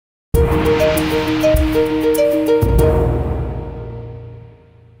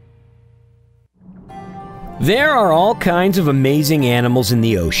There are all kinds of amazing animals in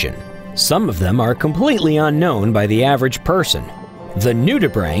the ocean. Some of them are completely unknown by the average person. The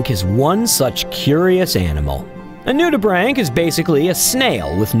nudibranch is one such curious animal. A nudibranch is basically a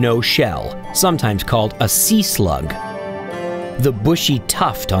snail with no shell, sometimes called a sea slug. The bushy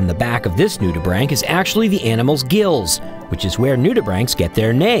tuft on the back of this nudibranch is actually the animal's gills, which is where nudibranchs get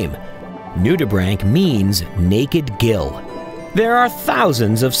their name. Nudibranch means naked gill. There are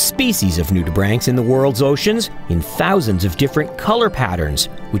thousands of species of nudibranchs in the world's oceans, in thousands of different color patterns,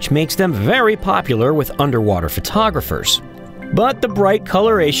 which makes them very popular with underwater photographers. But the bright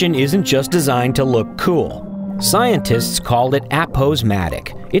coloration isn't just designed to look cool. Scientists call it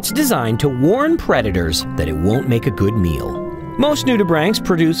aposematic. It's designed to warn predators that it won't make a good meal. Most nudibranchs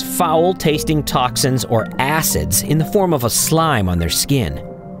produce foul-tasting toxins or acids in the form of a slime on their skin.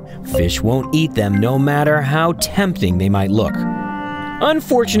 Fish won't eat them no matter how tempting they might look.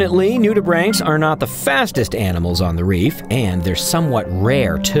 Unfortunately, nudibranchs are not the fastest animals on the reef, and they're somewhat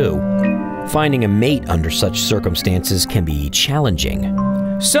rare too. Finding a mate under such circumstances can be challenging.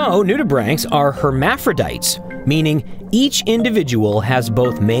 So, nudibranchs are hermaphrodites, meaning each individual has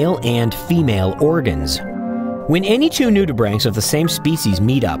both male and female organs. When any two nudibranchs of the same species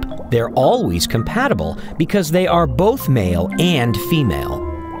meet up, they're always compatible because they are both male and female.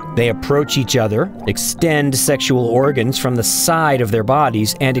 They approach each other, extend sexual organs from the side of their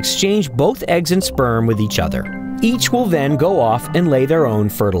bodies, and exchange both eggs and sperm with each other. Each will then go off and lay their own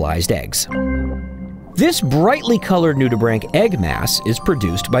fertilized eggs. This brightly colored nudibranch egg mass is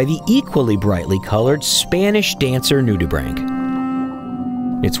produced by the equally brightly colored Spanish dancer nudibranch.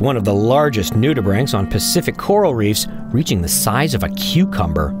 It's one of the largest nudibranchs on Pacific coral reefs, reaching the size of a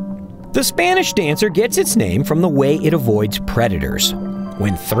cucumber. The Spanish dancer gets its name from the way it avoids predators.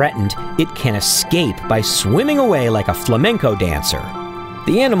 When threatened, it can escape by swimming away like a flamenco dancer.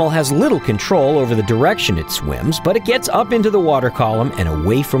 The animal has little control over the direction it swims, but it gets up into the water column and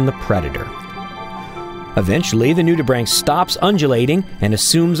away from the predator. Eventually, the nudibranch stops undulating and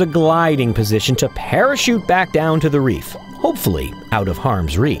assumes a gliding position to parachute back down to the reef, hopefully out of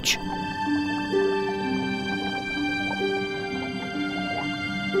harm's reach.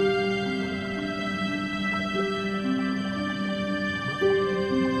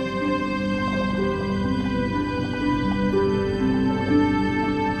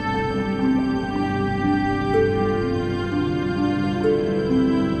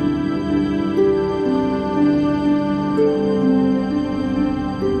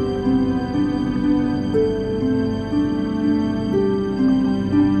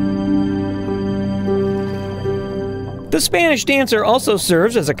 The Spanish dancer also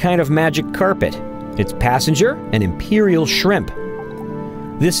serves as a kind of magic carpet. Its passenger, an imperial shrimp.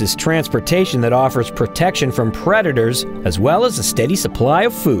 This is transportation that offers protection from predators as well as a steady supply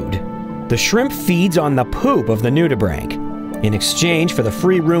of food. The shrimp feeds on the poop of the nudibranch. In exchange for the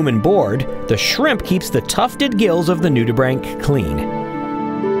free room and board, the shrimp keeps the tufted gills of the nudibranch clean.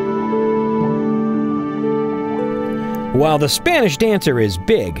 While the Spanish dancer is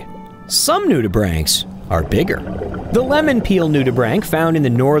big, some nudibranchs are bigger. The lemon peel nudibranch found in the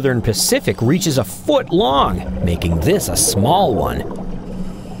northern Pacific reaches a foot long, making this a small one.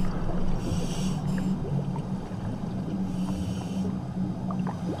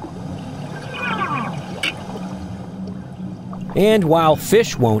 And while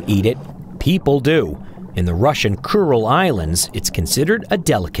fish won't eat it, people do. In the Russian Kuril Islands, it's considered a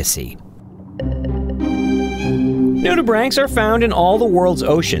delicacy. Nudibranchs are found in all the world's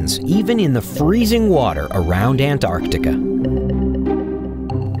oceans, even in the freezing water around Antarctica.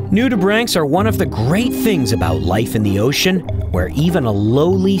 Nudibranchs are one of the great things about life in the ocean, where even a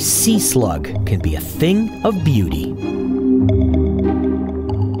lowly sea slug can be a thing of beauty.